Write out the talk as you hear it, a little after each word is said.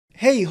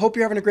Hey, hope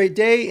you're having a great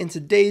day. In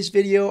today's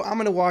video, I'm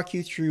going to walk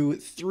you through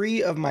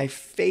 3 of my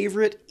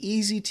favorite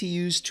easy to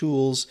use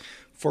tools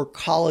for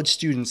college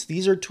students.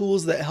 These are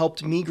tools that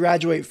helped me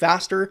graduate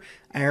faster.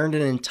 I earned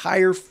an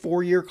entire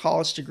 4-year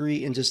college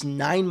degree in just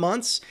 9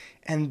 months,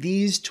 and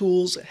these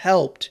tools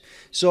helped.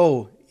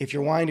 So if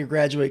you're wanting to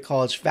graduate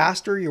college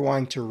faster, you're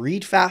wanting to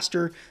read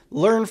faster,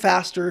 learn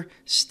faster,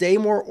 stay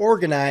more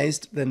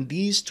organized, then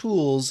these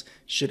tools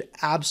should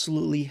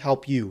absolutely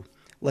help you.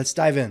 Let's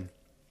dive in.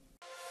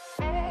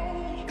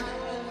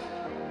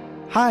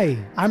 Hi,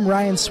 I'm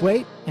Ryan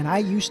Swayt, and I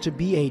used to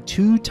be a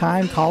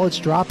 2-time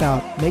college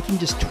dropout, making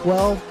just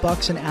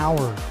 $12 an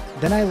hour.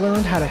 Then I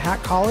learned how to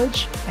hack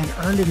college and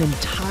earned an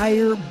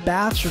entire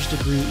bachelor's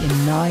degree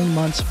in 9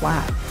 months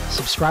flat.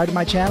 Subscribe to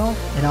my channel,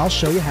 and I'll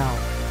show you how.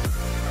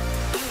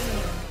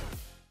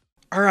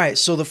 All right,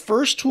 so the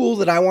first tool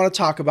that I want to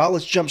talk about,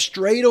 let's jump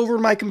straight over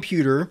to my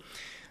computer.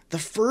 The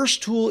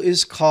first tool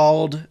is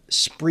called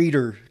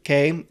Spreeder,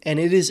 okay? And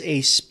it is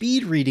a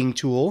speed reading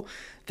tool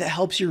that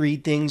helps you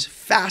read things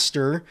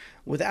faster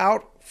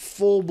without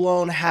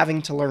full-blown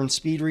having to learn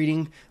speed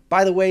reading.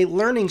 By the way,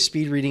 learning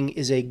speed reading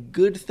is a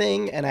good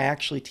thing, and I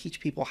actually teach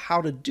people how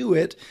to do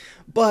it,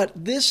 but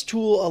this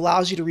tool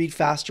allows you to read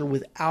faster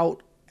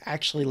without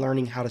actually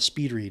learning how to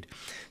speed read.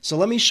 So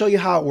let me show you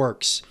how it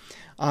works.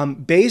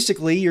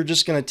 Basically, you're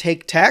just going to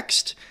take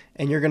text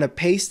and you're going to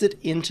paste it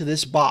into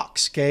this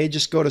box, okay?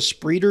 Just go to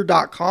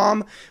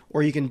Spreeder.com,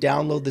 or you can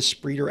download the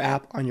Spreeder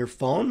app on your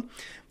phone.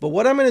 But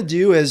what I'm going to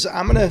do is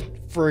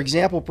for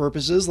example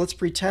purposes, let's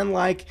pretend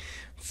like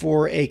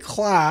for a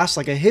class,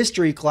 like a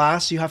history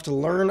class, you have to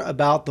learn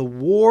about the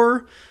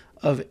War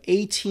of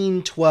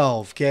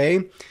 1812,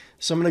 okay?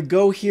 So I'm going to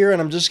go here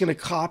and I'm just going to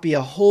copy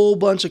a whole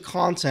bunch of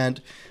content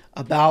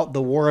about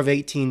the War of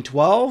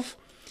 1812.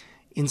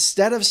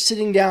 Instead of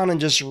sitting down and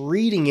just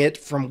reading it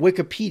from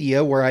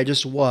Wikipedia, where I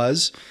just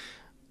was,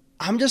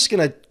 I'm just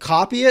going to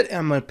copy it and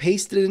I'm going to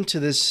paste it into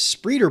this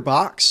Spreeder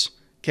box,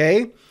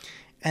 okay?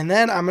 And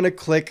then I'm going to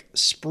click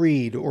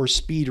Spreed or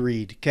Speed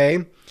Read,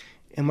 okay?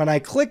 And when I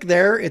click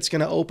there, it's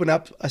going to open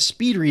up a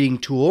speed reading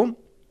tool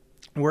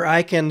where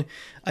I can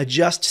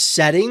adjust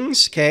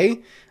settings,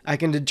 okay? I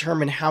can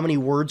determine how many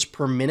words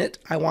per minute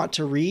I want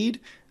to read,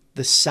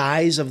 the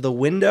size of the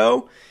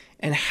window,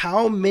 and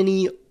how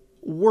many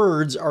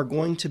words are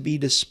going to be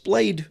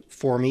displayed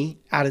for me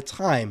at a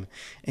time.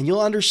 And you'll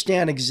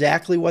understand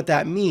exactly what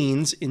that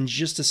means in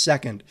just a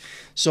second.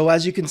 So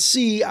as you can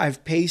see,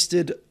 I've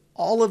pasted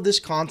all of this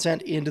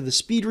content into the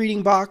speed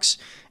reading box,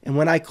 and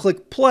when I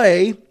click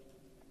play,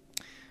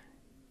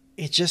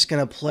 it's just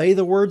going to play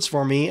the words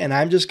for me, and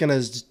I'm just going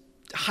to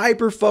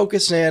hyper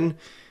focus in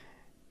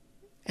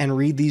and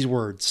read these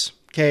words,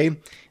 okay?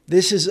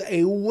 This is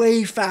a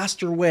way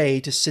faster way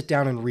to sit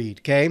down and read,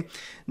 okay?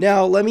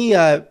 Now, let me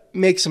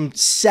make some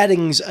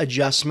settings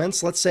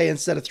adjustments. Let's say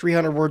instead of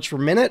 300 words per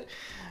minute,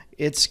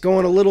 it's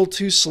going a little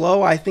too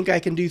slow. I think I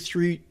can do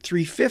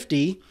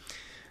 350.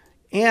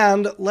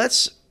 And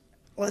let's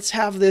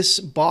have this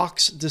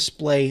box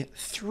display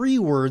 3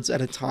 words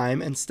at a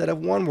time instead of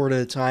 1 word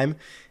at a time,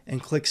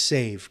 and click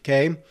save,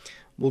 okay?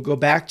 We'll go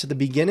back to the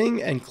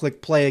beginning and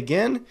click play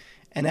again.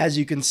 And as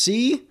you can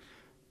see,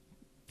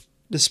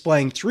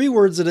 displaying 3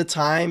 words at a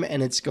time,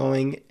 and it's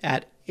going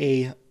at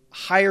a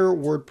higher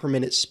word per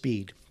minute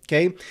speed,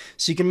 okay?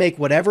 So you can make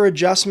whatever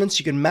adjustments,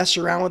 you can mess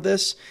around with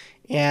this,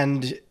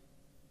 and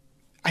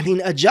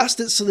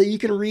adjust it so that you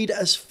can read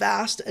as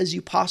fast as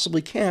you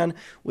possibly can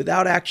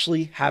without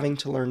actually having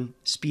to learn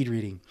speed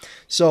reading.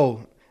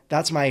 So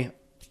that's my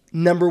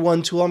number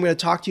 1 tool I'm going to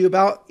talk to you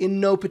about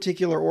in no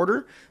particular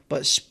order,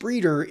 but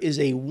Spreeder is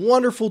a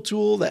wonderful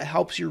tool that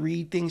helps you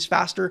read things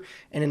faster,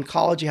 and in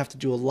college you have to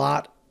do a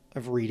lot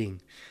of reading.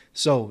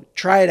 So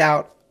try it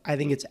out. I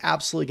think it's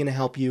absolutely going to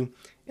help you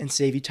and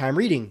save you time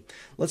reading.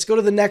 Let's go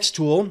to the next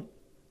tool.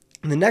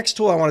 And the next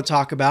tool I want to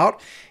talk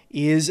about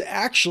is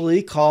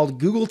actually called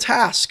Google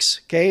Tasks.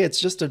 Okay, it's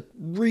just a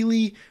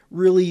really,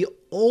 really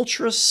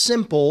ultra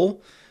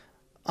simple,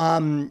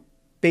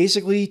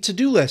 basically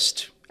to-do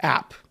list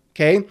app.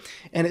 Okay,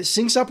 and it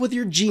syncs up with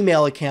your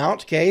Gmail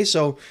account. Okay,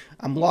 so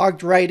I'm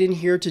logged right in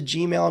here to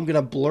Gmail. I'm going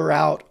to blur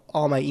out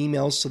all my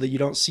emails so that you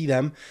don't see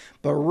them.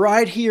 But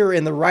right here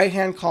in the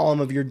right-hand column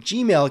of your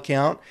Gmail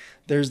account,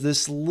 there's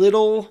this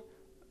little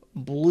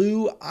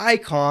blue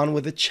icon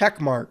with a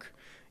check mark.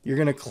 You're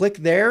going to click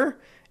there,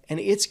 and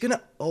it's going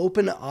to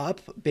open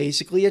up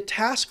basically a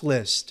task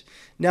list.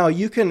 Now,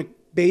 you can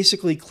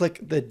basically click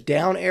the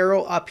down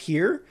arrow up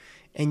here,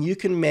 and you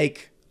can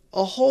make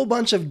a whole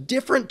bunch of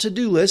different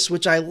to-do lists,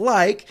 which I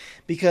like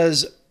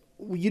because,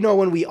 you know,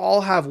 when we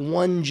all have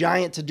one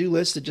giant to-do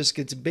list, it just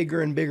gets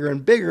bigger and bigger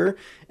and bigger,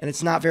 and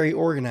it's not very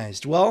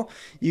organized. Well,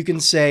 you can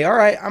say, all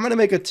right, I'm going to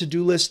make a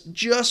to-do list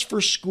just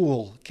for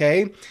school,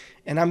 okay?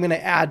 And I'm going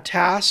to add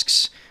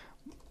tasks.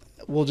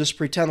 We'll just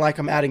pretend like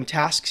I'm adding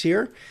tasks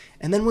here.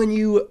 And then when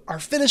you are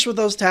finished with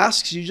those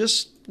tasks, you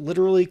just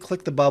literally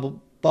click the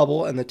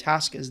bubble and the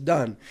task is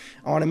done.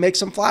 I want to make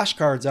some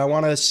flashcards. I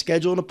want to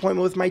schedule an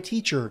appointment with my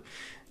teacher.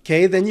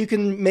 Okay, then you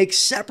can make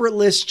separate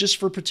lists just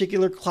for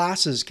particular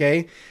classes.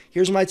 Okay,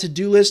 here's my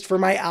to-do list for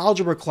my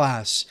algebra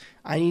class.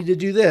 I need to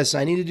do this,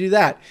 I need to do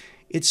that.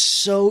 It's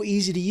so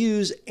easy to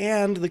use,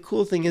 and the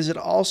cool thing is it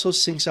also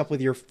syncs up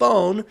with your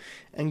phone,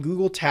 and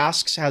Google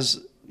Tasks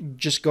has,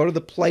 just go to the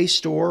Play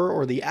Store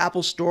or the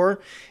Apple Store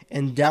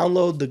and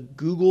download the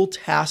Google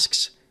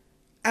Tasks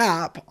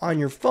app on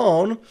your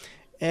phone,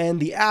 and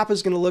the app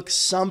is going to look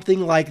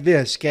something like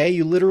this. Okay,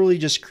 you literally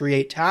just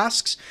create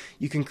tasks,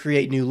 you can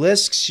create new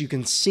lists, you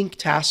can sync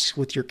tasks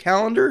with your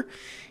calendar,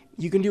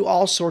 you can do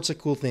all sorts of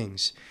cool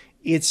things.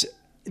 It's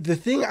the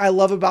thing I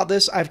love about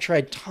this. I've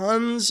tried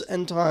tons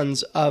and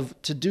tons of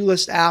to-do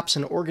list apps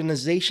and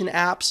organization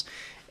apps,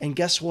 and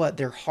guess what?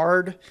 They're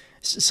hard.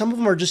 Some of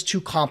them are just too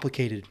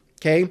complicated,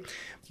 okay?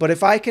 But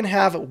if I can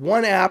have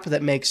one app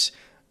that makes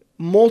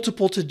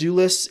multiple to-do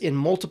lists in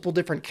multiple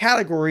different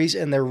categories,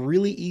 and they're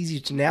really easy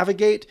to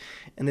navigate,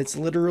 and it's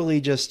literally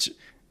just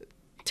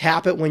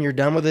tap it when you're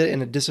done with it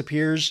and it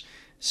disappears,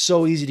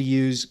 so easy to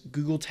use.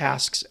 Google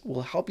Tasks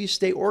will help you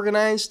stay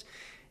organized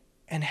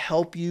and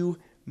help you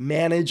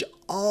manage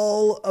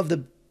all of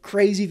the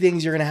crazy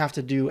things you're going to have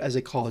to do as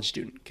a college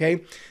student.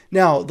 Okay.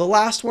 Now, the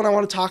last one I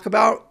want to talk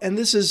about, and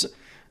this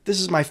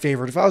is my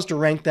favorite. If I was to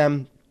rank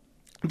them,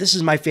 this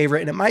is my favorite,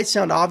 and it might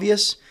sound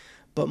obvious,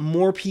 but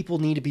more people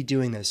need to be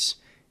doing this.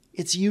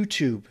 It's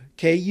YouTube.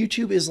 Okay.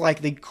 YouTube is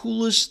like the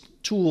coolest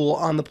tool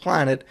on the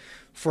planet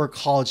for a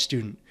college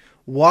student.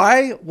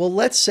 Why? Well,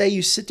 let's say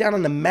you sit down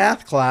in a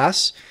math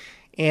class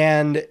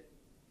and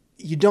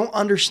you don't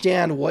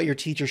understand what your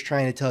teacher's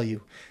trying to tell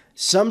you.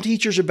 Some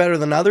teachers are better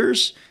than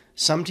others.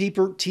 Some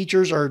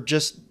teachers are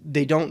just,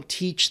 they don't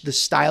teach the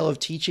style of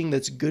teaching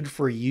that's good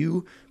for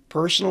you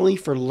personally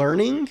for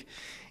learning.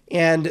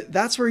 And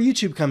that's where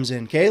YouTube comes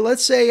in, okay?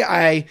 Let's say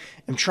I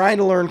am trying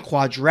to learn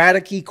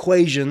quadratic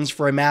equations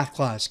for a math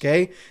class,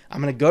 okay?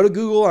 I'm going to go to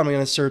Google, I'm going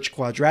to search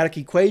quadratic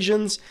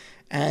equations,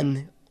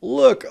 and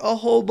look, a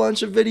whole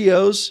bunch of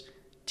videos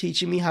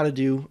teaching me how to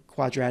do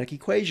quadratic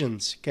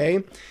equations,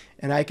 okay?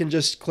 And I can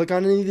just click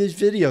on any of these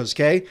videos,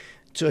 okay?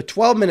 To a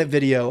 12-minute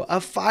video, a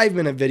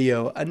 5-minute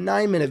video, a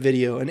 9-minute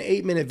video, an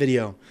 8-minute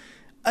video,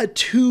 a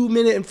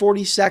 2-minute and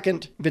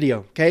 40-second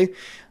video, okay?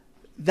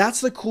 That's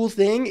the cool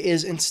thing,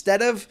 is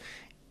instead of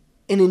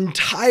an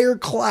entire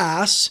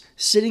class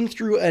sitting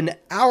through an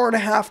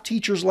hour-and-a-half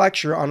teacher's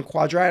lecture on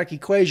quadratic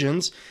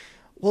equations,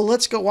 well,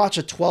 let's go watch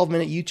a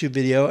 12-minute YouTube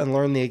video and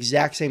learn the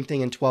exact same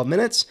thing in 12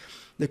 minutes.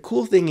 The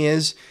cool thing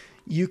is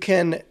you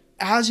can,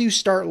 as you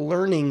start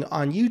learning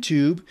on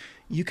YouTube,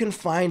 you can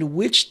find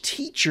which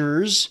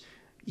teachers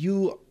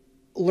you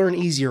learn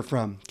easier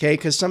from, okay?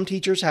 Because some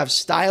teachers have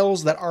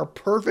styles that are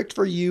perfect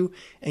for you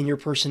and your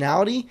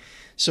personality.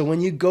 So when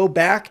you go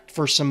back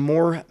for some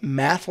more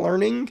math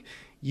learning,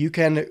 you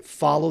can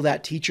follow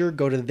that teacher,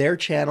 go to their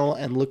channel,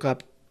 and look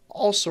up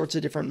all sorts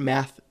of different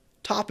math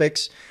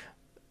topics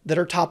that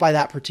are taught by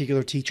that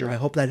particular teacher. I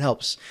hope that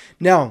helps.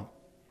 Now,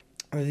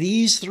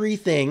 these three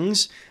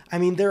things, I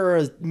mean, there are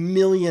a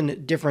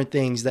million different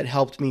things that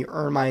helped me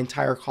earn my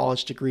entire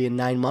college degree in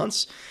 9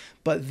 months.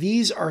 But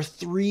these are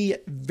three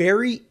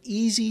very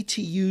easy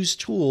to use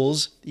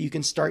tools that you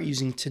can start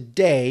using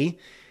today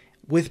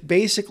with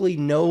basically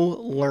no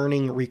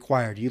learning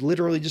required. You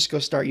literally just go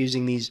start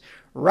using these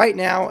right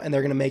now, and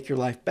they're going to make your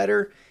life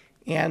better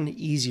and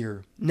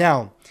easier.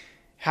 Now,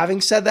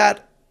 having said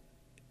that,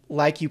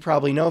 like you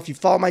probably know, if you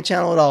follow my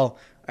channel at all,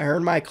 I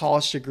earned my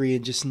college degree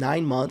in just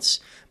 9 months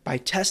by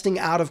testing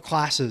out of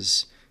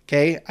classes.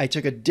 Okay, I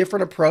took a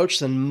different approach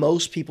than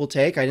most people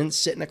take. I didn't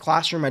sit in a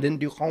classroom. I didn't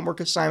do homework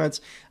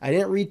assignments. I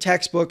didn't read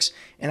textbooks,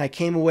 and I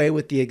came away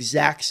with the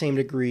exact same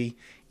degree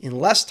in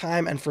less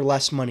time and for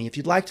less money. If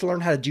you'd like to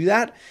learn how to do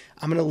that,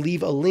 I'm going to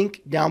leave a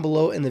link down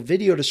below in the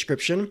video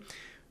description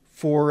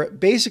for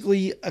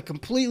basically a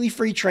completely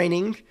free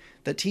training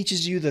that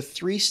teaches you the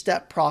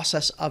 3-step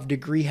process of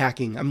degree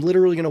hacking. I'm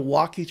literally going to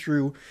walk you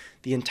through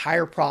the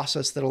entire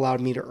process that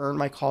allowed me to earn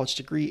my college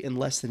degree in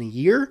less than a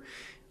year.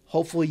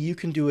 Hopefully you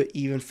can do it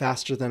even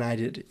faster than I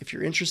did. If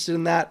you're interested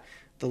in that,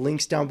 the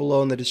link's down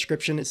below in the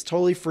description. It's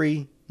totally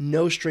free,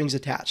 no strings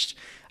attached.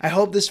 I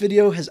hope this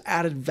video has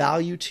added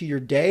value to your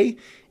day.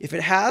 If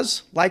it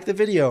has, like the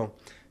video,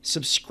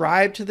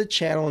 subscribe to the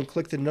channel and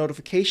click the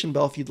notification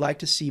bell if you'd like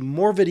to see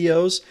more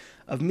videos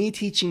of me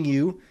teaching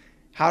you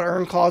how to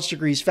earn college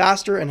degrees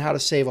faster and how to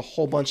save a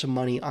whole bunch of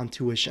money on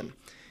tuition.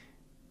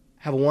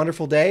 Have a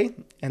wonderful day,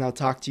 and I'll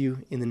talk to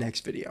you in the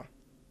next video.